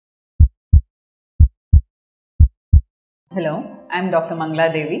Hello, I am Dr.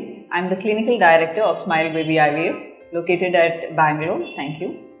 Mangala Devi. I am the Clinical Director of Smile Baby IVF located at Bangalore. Thank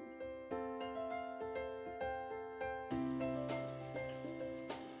you.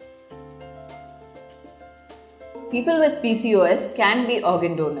 People with PCOS can be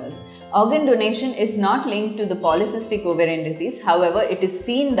organ donors. Organ donation is not linked to the polycystic ovarian disease. However, it is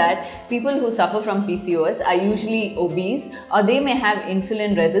seen that people who suffer from PCOS are usually obese, or they may have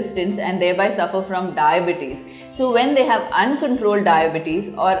insulin resistance and thereby suffer from diabetes. So when they have uncontrolled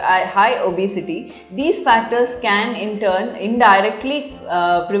diabetes or high obesity, these factors can in turn indirectly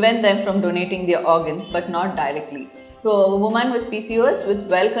prevent them from donating their organs, but not directly. So a woman with PCOS with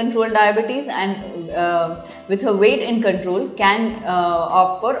well-controlled diabetes and with her weight in control can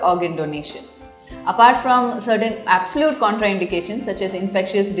opt for organ donation. Apart from certain absolute contraindications such as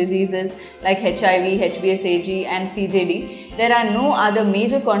infectious diseases like HIV, HBsAg and CJD, there are no other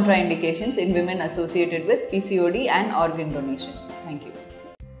major contraindications in women associated with PCOD and organ donation. Thank you.